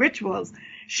of their rituals.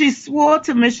 She swore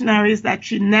to missionaries that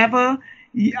she never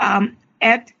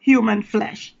ate human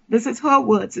flesh. This is her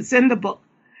words. It's in the book.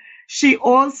 She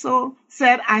also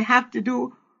said, I have to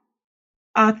do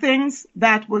things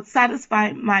that would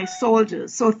satisfy my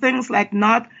soldiers. So things like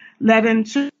not letting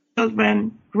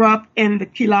children grow up in the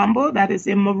Quilombo, that is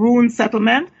a maroon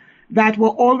settlement, that were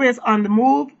always on the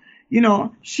move.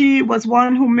 She was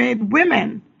one who made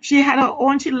women. She had her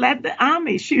own, she led the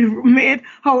army. She made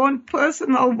her own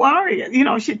personal warriors.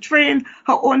 She trained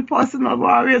her own personal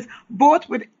warriors, both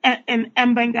in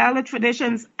Mbangala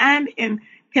traditions and in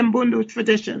Kimbundu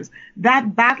traditions.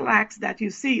 That battle axe that you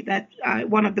see, that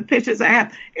one of the pictures I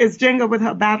have is Jenga with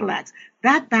her battle axe.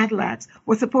 That battle axe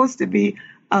was supposed to be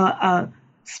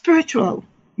spiritual.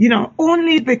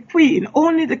 Only the queen,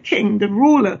 only the king, the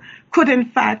ruler could in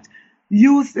fact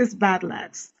use this battle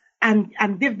axe and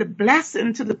give the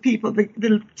blessing to the people.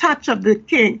 The touch of the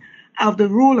king, of the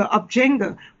ruler, of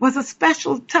Jenga, was a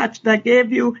special touch that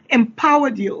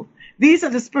empowered you. These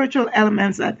are the spiritual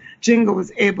elements that Jenga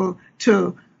was able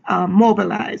to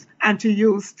mobilize and to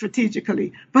use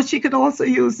strategically. But she could also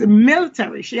use the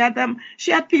military. She had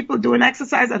people doing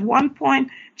exercise. At one point,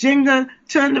 Jenga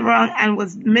turned around and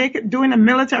was doing a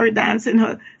military dance in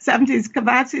her 70s.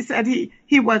 Cavazzi said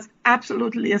he was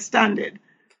absolutely astounded.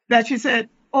 That she said,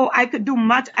 I could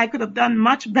have done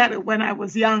much better when I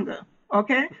was younger.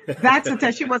 Okay? That's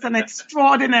it. She was an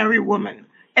extraordinary woman,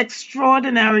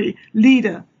 extraordinary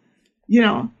leader.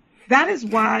 That is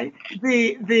why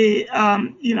the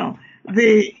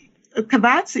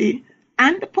Cavazzi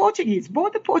and the Portuguese,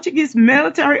 both the Portuguese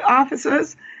military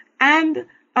officers and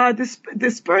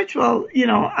the spiritual,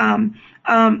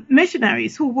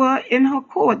 missionaries who were in her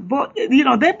court,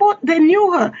 they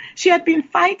knew her. She had been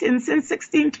fighting since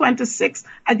 1626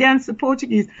 against the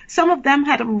Portuguese. Some of them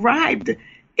had arrived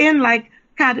in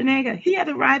Cardenega. He had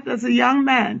arrived as a young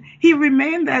man. He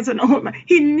remained as an old man.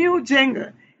 He knew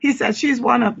Jenga. He said she's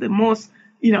one of the most,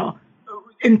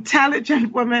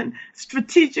 intelligent women,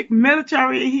 strategic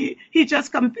military.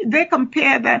 They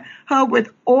compared her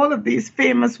with all of these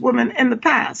famous women in the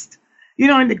past.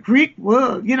 In the Greek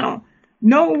world,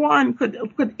 no one could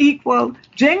equal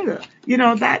Jenga.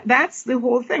 That's the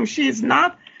whole thing. She is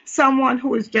not someone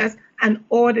who is just an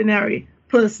ordinary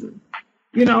person.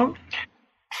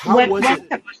 How was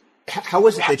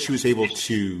it that she was able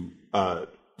to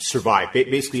survive?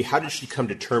 Basically, how did she come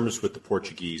to terms with the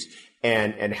Portuguese,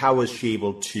 and how was she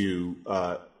able to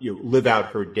live out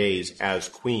her days as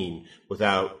queen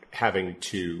without having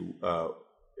to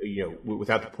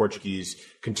without the Portuguese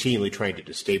continually trying to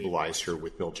destabilize her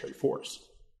with military force?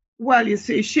 Well, you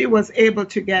see, she was able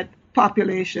to get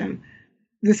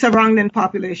the surrounding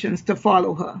populations to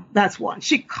follow her. That's one.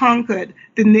 She conquered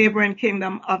the neighboring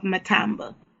kingdom of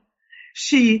Matamba.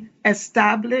 She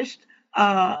established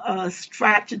a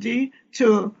strategy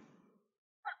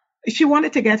she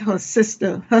wanted to get her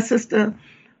sister,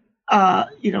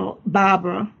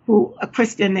 Barbara, a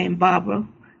Christian named Barbara.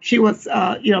 She was,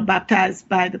 baptized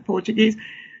by the Portuguese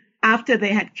after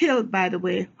they had killed, by the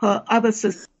way, her other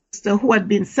sister who had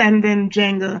been sending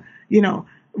Jenga,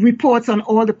 reports on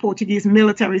all the Portuguese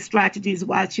military strategies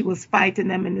while she was fighting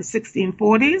them in the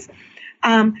 1640s.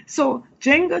 So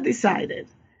Jenga decided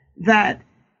that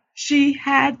she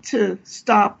had to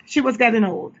stop. She was getting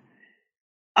old.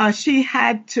 She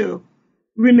had to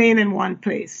remain in one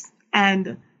place.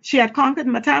 And she had conquered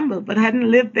Matamba, but hadn't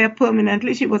lived there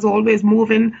permanently. She was always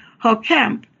moving her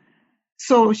camp.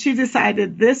 So she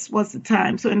decided this was the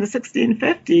time. So in the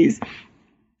 1650s,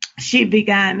 she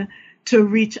began to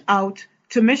reach out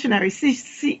to missionaries.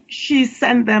 She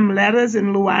sent them letters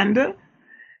in Luanda,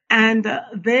 and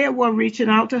they were reaching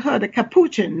out to her, the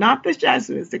Capuchin, not the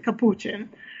Jesuits, the Capuchin.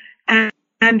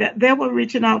 And they were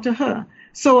reaching out to her.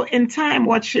 So in time,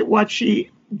 what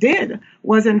she did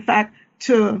was, in fact,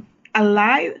 to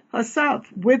ally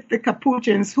herself with the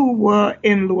Capuchins who were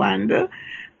in Luanda,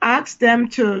 asked them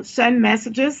to send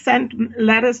messages, sent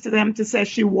letters to them to say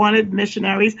she wanted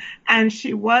missionaries. And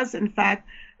she was, in fact,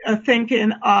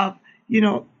 thinking of,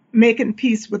 making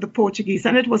peace with the Portuguese.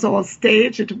 And it was all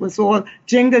staged. It was all,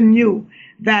 Jenga knew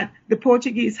that the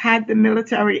Portuguese had the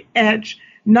military edge,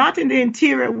 not in the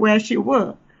interior where she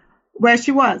was,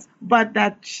 but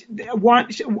that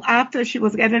after she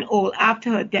was getting old, after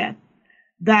her death,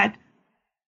 that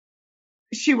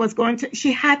she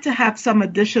had to have some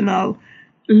additional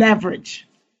leverage.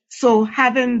 So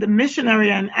having the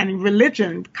missionary and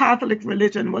religion, Catholic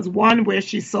religion, was one where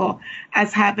she saw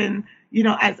as having,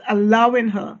 as allowing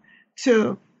her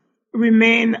to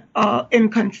remain in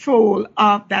control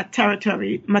of that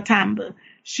territory, Matamba,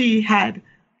 she had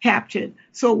captured.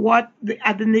 So at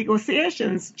the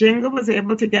negotiations, Jenga was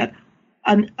able to get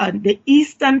the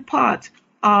eastern part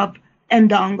of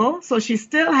Ndongo. So she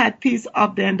still had piece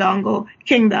of the Ndongo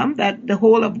kingdom, that the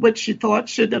whole of which she thought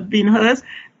should have been hers,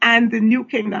 and the new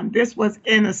kingdom. This was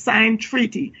in a signed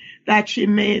treaty that she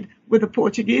made with the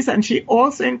Portuguese, and she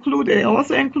also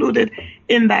included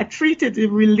in that treaty the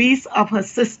release of her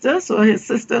sister, so her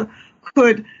sister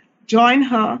could join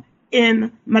her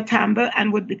in Matamba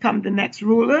and would become the next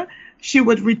ruler. She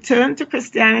would return to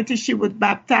Christianity. She would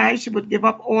baptize. She would give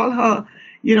up all her,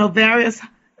 various,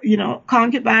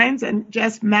 concubines and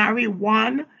just marry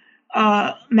one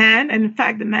man. And in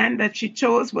fact, the man that she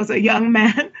chose was a young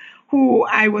man who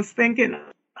I was thinking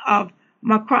of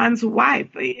Macron's wife,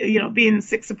 being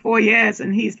 64 years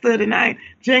and he's 39.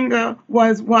 Jenga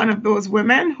was one of those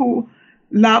women who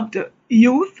loved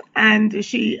youth, and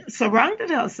she surrounded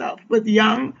herself with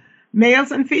young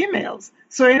males and females.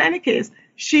 So in any case,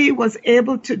 she was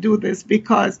able to do this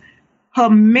because her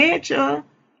major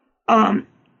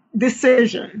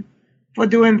decision for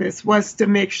doing this was to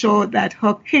make sure that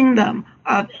her kingdom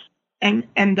of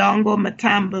Ndongo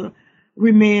Matamba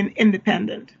remain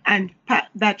independent, and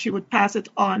that she would pass it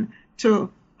on to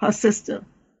her sister.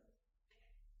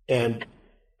 And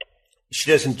she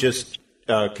doesn't just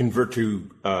convert to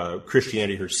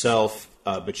Christianity herself,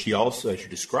 but she also, as you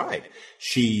described,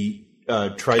 she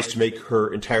tries to make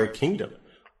her entire kingdom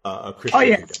a Christian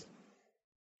kingdom.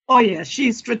 Oh, yes.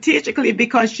 She strategically,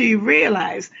 because she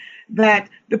realized that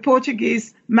the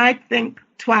Portuguese might think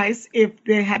twice if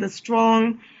they had a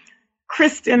strong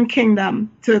Christian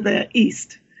kingdom to the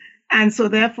east. And so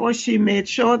therefore she made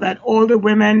sure that all the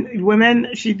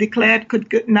women she declared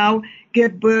could now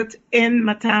give birth in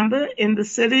Matamba, in the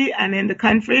city and in the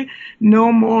country.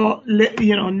 No more,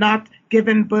 not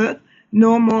giving birth,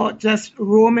 no more just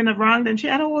roaming around. And she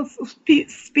had all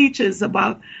speeches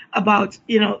about,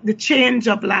 the change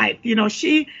of life.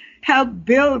 She helped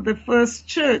build the first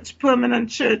church, permanent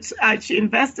church. She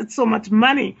invested so much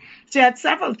money. She had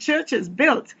several churches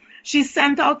built. She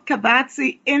sent out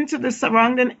Kabatsi into the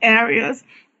surrounding areas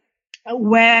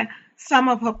where some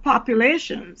of her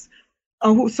populations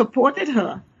who supported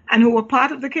her and who were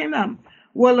part of the kingdom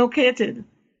were located,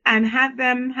 and had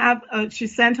them she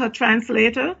sent her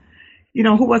translator,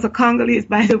 who was a Congolese,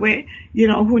 by the way,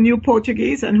 who knew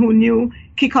Portuguese and who knew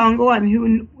Kikongo and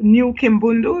who knew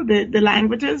Kimbundu, the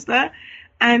languages there,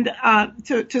 and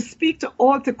to speak to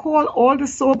call all the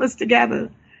Sobas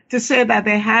together, to say that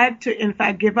they had to, in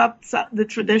fact, give up the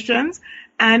traditions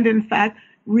and, in fact,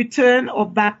 return or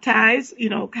baptize,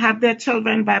 have their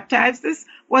children baptized. This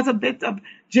was a bit of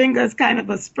Jenga's kind of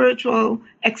a spiritual,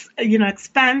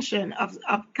 expansion of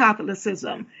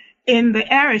Catholicism in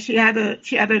the area. She had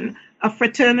a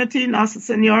fraternity, Nossa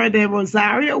Senhora de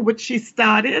Rosario, which she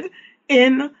started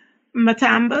in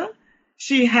Matamba.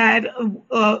 She had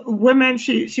women.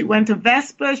 She went to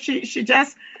Vesper. She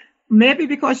just, maybe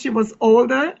because she was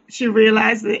older, she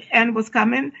realized the end was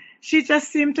coming. She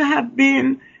just seemed to have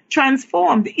been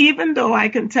transformed, even though I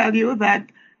can tell you that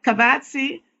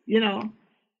Kabatsi,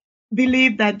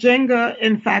 believed that Jenga,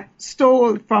 in fact,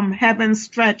 stole from heaven's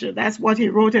treasure. That's what he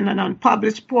wrote in an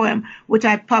unpublished poem, which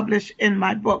I published in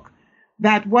my book.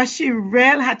 That was she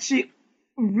real? Had she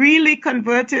really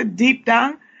converted deep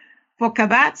down? For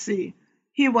Kabatsi,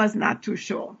 he was not too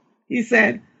sure. He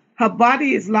said, her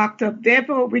body is locked up.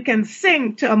 Therefore, we can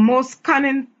sing to a most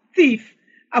cunning thief.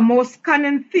 A most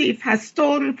cunning thief has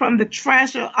stolen from the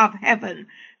treasure of heaven.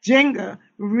 Jenga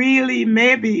really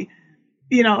maybe,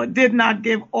 did not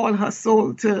give all her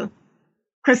soul to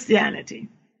Christianity.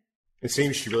 It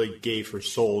seems she really gave her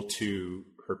soul to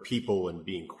her people and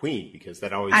being queen, because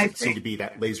that always seemed to be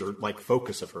that laser-like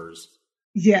focus of hers.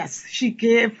 Yes, she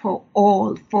gave her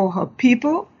all for her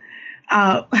people.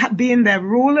 Being their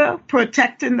ruler,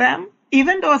 protecting them.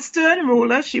 Even though a stern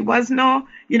ruler, she was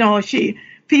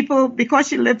because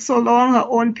she lived so long, her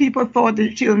own people thought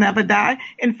that she'll never die.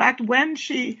 In fact, when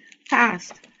she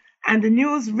passed and the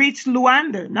news reached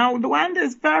Luanda, now Luanda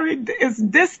is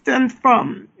distant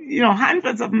from,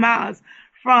 hundreds of miles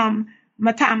from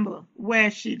Matamba,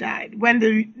 where she died. When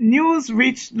the news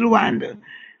reached Luanda,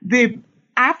 the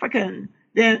African,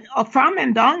 from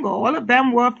Ndongo, all of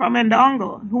them were from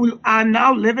Ndongo, who are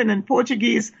now living in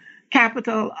Portuguese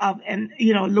capital of,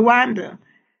 Luanda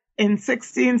in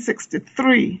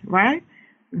 1663, right?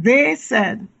 They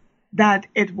said that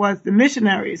it was the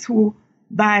missionaries who,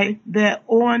 by their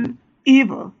own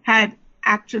evil had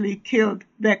actually killed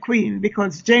their queen,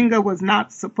 because Jenga was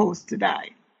not supposed to die.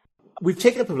 We've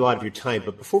taken up a lot of your time,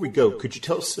 but before we go, could you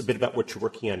tell us a bit about what you're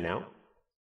working on now?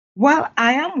 Well,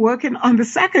 I am working on the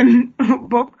second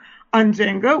book on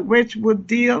Jenga, which would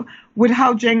deal with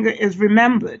how Jenga is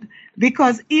remembered.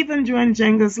 Because even during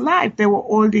Jenga's life, there were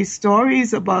all these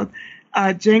stories about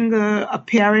Jenga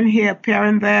appearing here,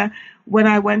 appearing there. When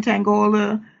I went to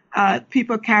Angola,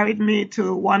 people carried me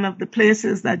to one of the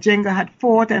places that Jenga had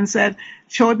fought and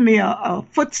showed me a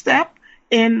footstep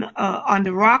on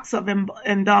the rocks of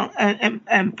Mpongo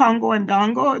and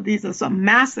Dongo. These are some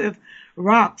massive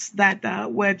rocks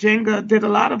that where Jenga did a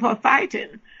lot of her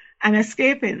fighting and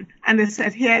escaping. And they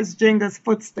said, here's Jenga's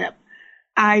footstep.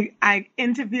 I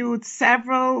interviewed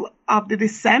several of the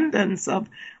descendants of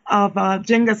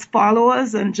Jenga's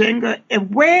followers, and Jenga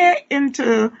way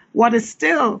into what is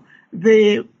still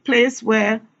the place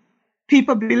where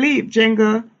people believe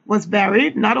Jenga was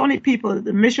buried. Not only people,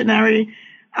 the missionary,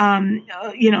 in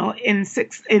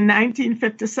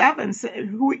 1957,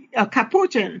 a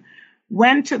Capuchin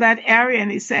went to that area,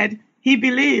 and he said he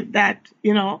believed that,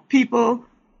 people,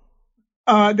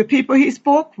 the people he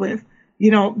spoke with,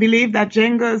 believed that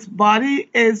Jenga's body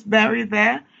is buried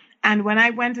there. And when I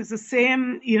went, it's the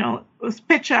same,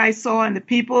 picture I saw, and the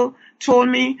people told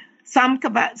me some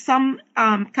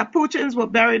Capuchins were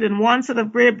buried in one set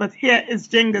of grave, but here is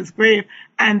Jenga's grave,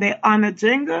 and they honor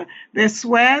Jenga. They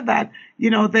swear that,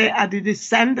 they are the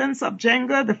descendants of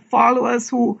Jenga, the followers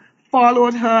who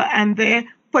followed her, and they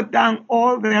put down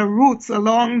all their roots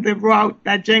along the route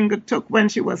that Jenga took when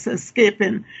she was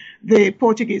escaping the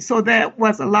Portuguese. So there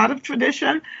was a lot of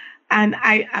tradition, and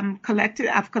I've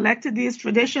collected these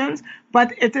traditions,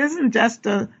 but it isn't just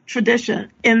a tradition.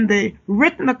 In the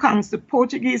written accounts, the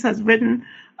Portuguese have written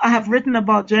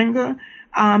about Jenga.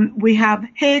 We have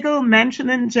Hegel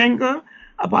mentioning Jenga,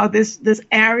 about this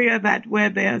area where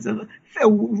there's a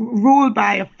ruled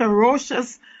by a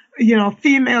ferocious,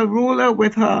 female ruler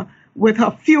with her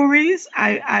furies.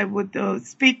 I would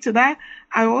speak to that.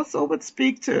 I also would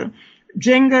speak to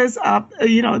Jenga's,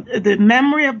 the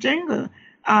memory of Jenga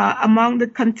among the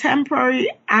contemporary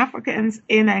Africans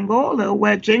in Angola,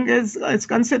 where Jenga is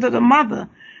considered the mother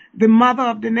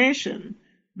of the nation.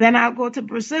 Then I'll go to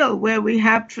Brazil, where we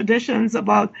have traditions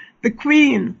about the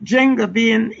Queen Jenga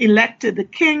being elected the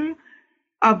king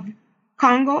of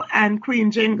Congo and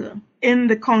Queen Jenga in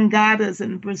the Congadas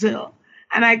in Brazil.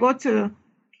 And I go to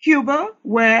Cuba,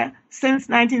 where since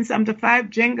 1975,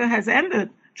 Jenga has ended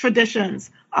traditions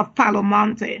of Palo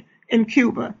Monte in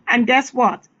Cuba. And guess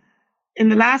what? In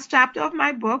the last chapter of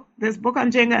my book, this book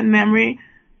on Jenga and memory,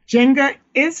 Jenga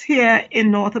is here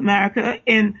in North America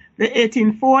in the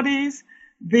 1840s.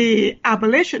 The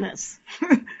abolitionists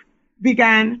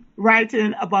began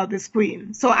writing about this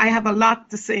queen. So I have a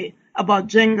lot to say about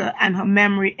Jenga and her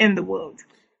memory in the world.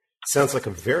 Sounds like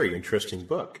a very interesting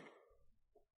book.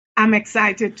 I'm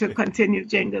excited to continue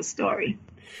Jenga's story.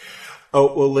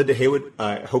 Oh, well, Linda Heywood,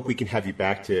 I hope we can have you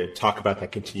back to talk about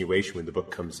that continuation when the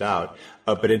book comes out.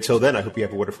 But until then, I hope you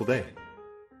have a wonderful day.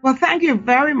 Well, thank you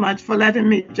very much for letting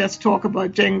me just talk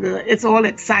about Jenga. It's all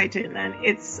exciting, and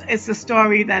it's a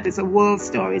story that is a world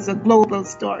story. It's a global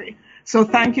story. So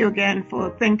thank you again for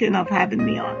thinking of having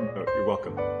me on. Oh, you're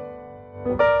welcome.